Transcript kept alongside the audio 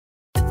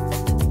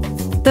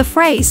The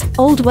phrase,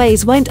 "old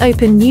ways won't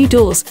open new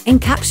doors,"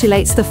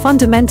 encapsulates the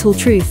fundamental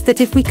truth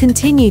that if we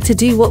continue to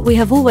do what we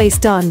have always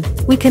done,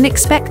 we can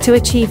expect to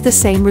achieve the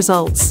same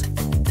results.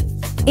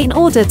 In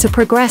order to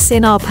progress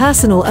in our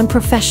personal and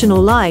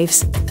professional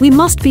lives, we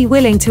must be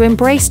willing to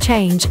embrace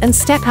change and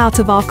step out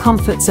of our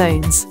comfort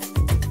zones.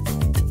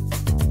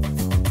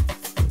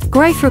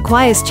 Growth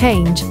requires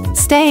change.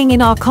 Staying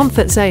in our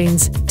comfort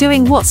zones,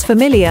 doing what's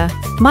familiar,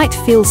 might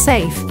feel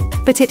safe,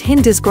 but it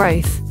hinders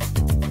growth.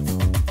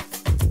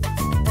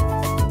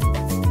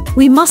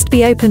 We must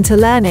be open to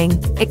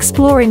learning,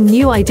 exploring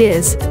new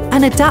ideas,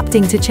 and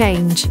adapting to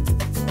change.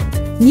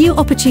 New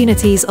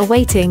opportunities are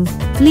waiting.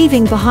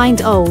 Leaving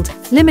behind old,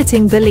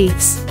 limiting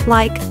beliefs,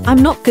 like,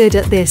 "I'm not good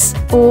at this,"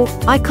 or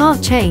 "I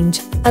can't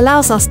change,"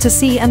 allows us to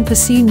see and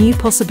pursue new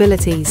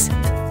possibilities.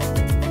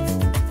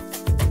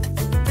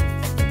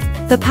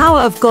 The power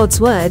of God's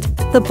Word,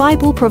 the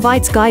Bible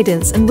provides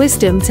guidance and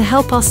wisdom to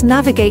help us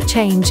navigate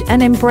change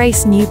and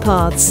embrace new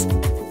paths.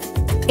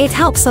 It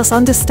helps us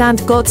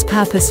understand God's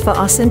purpose for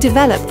us and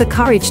develop the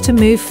courage to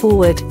move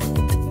forward.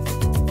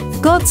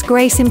 God's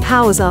grace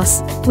empowers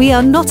us. We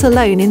are not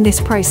alone in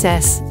this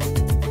process.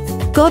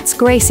 God's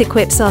grace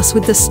equips us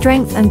with the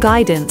strength and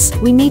guidance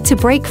we need to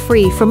break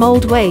free from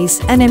old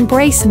ways and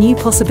embrace new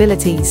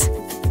possibilities.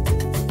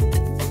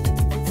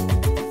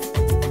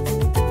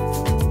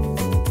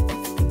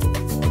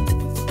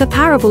 The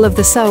parable of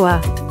the sower.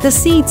 The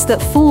seeds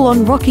that fall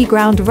on rocky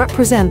ground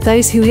represent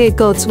those who hear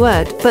God's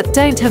word but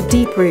don't have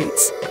deep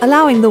roots,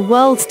 allowing the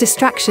world's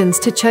distractions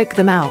to choke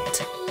them out.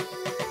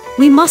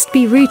 We must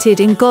be rooted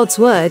in God's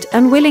word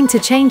and willing to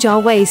change our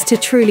ways to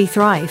truly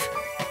thrive.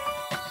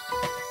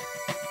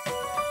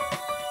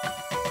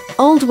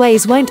 Old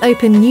ways won't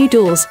open new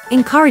doors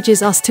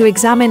encourages us to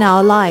examine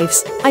our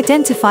lives,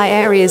 identify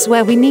areas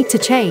where we need to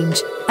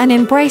change, and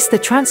embrace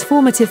the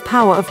transformative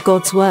power of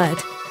God's word.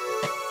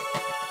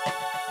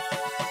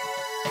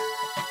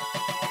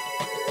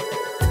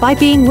 By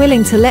being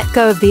willing to let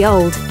go of the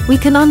old, we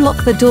can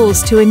unlock the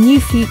doors to a new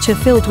future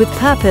filled with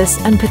purpose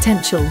and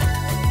potential.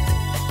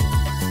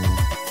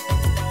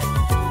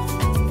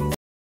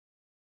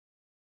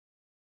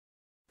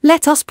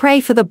 Let us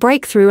pray for the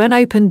breakthrough and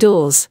open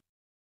doors.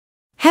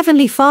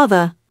 Heavenly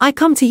Father, I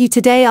come to you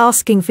today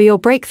asking for your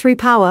breakthrough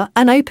power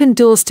and open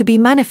doors to be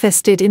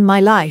manifested in my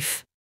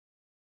life.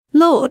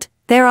 Lord,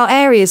 there are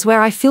areas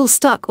where I feel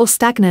stuck or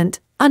stagnant,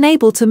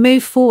 unable to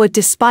move forward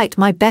despite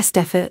my best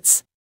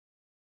efforts.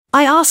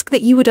 I ask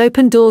that you would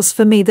open doors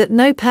for me that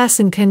no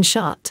person can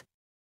shut.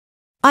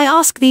 I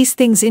ask these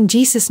things in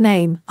Jesus'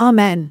 name,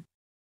 Amen.